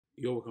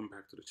Yo, welcome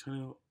back to the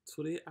channel.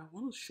 Today I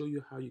want to show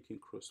you how you can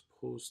cross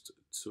post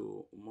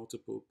to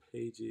multiple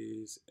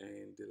pages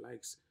and the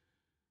likes.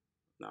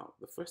 Now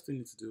the first thing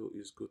you need to do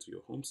is go to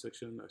your home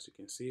section. As you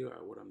can see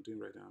what I'm doing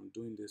right now, I'm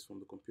doing this from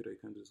the computer. You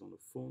can't do this on the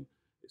phone.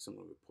 It's not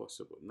going to be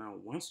possible. Now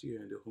once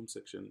you're in the home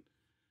section,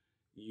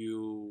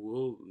 you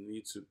will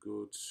need to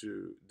go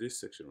to this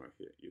section right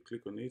here. You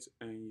click on it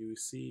and you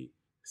see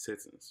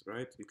settings,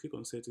 right? You click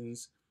on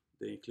settings,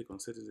 then you click on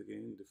settings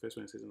again. The first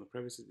one is settings on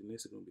privacy, the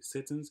next is going to be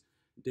settings.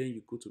 Then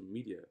you go to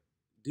media.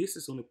 This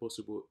is only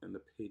possible on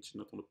the page,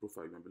 not on the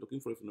profile. You might be looking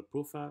for it from the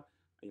profile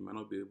and you might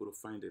not be able to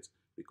find it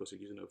because you're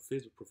using a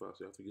Facebook profile, so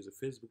you have to use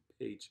a Facebook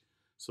page.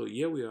 So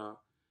here we are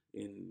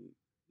in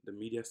the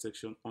media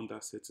section under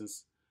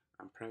settings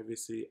and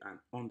privacy, and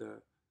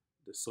under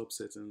the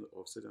subsetting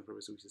of setting and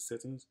privacy, which is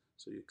settings.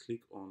 So you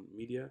click on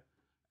media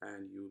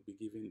and you'll be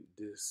given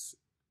this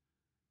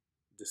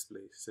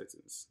display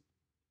settings.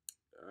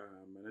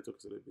 My network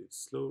is a little bit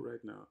slow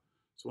right now.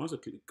 So once you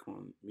click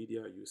on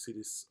media, you see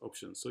this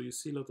option. So you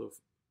see a lot of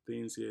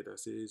things here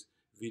that says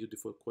video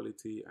default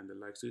quality and the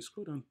like. So you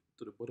scroll down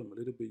to the bottom a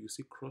little bit, you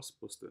see cross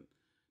posting.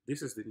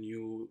 This is the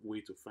new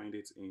way to find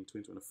it in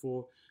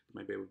 2024. It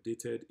might be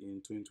updated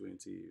in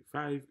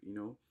 2025, you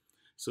know.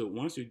 So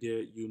once you're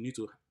there, you need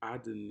to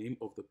add the name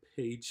of the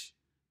page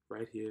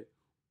right here,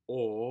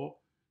 or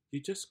you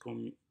just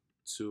come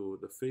to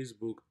the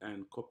Facebook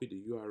and copy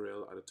the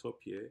URL at the top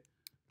here,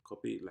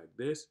 copy it like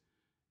this,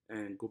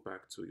 and go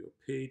back to your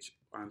page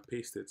and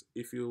paste it.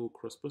 If you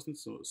cross-posting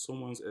to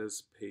someone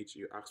else's page,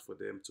 you ask for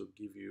them to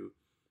give you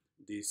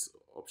this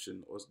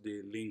option or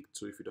the link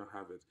to if you don't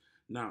have it.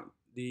 Now,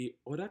 the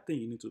other thing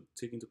you need to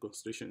take into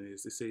consideration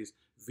is it says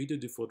video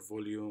default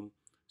volume.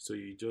 So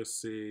you just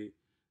say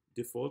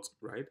default,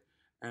 right?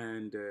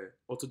 And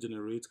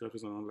auto-generate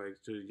captions and all, like,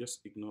 so you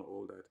just ignore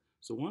all that.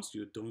 So once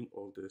you're done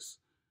all this,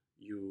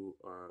 you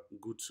are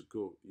good to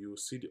go. You will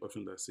see the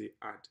option that say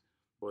add,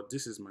 but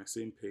this is my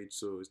same page,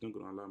 so it's not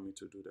going to allow me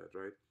to do that,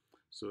 right?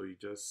 So you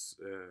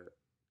just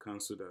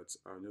cancel that.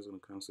 I'm just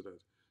going to cancel that.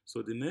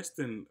 So the next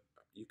thing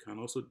you can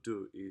also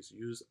do is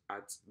use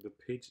at the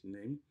page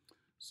name,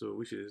 so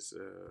which is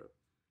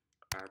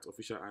at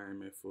official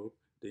IMFO.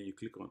 Then you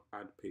click on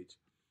add page,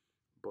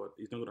 but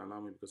it's not going to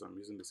allow me because I'm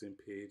using the same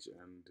page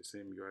and the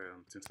same URL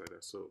and things like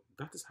that. So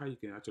that is how you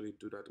can actually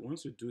do that.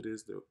 Once you do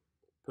this, the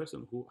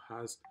person who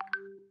has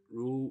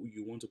rule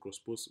you want to cross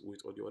post with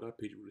or the other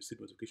page will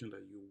receive notification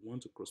that you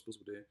want to cross post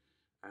with them,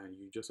 and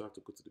you just have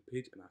to go to the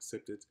page and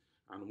accept it.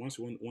 And once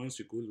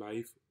you go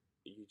live,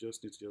 you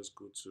just need to just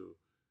go to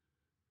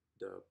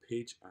the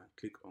page and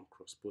click on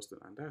cross posting,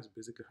 and that's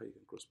basically how you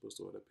can cross post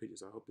to other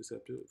pages. I hope this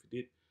helped you. If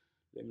you did,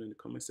 let me know in the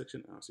comment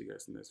section, and I'll see you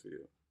guys in the next video.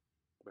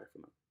 Bye for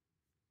now.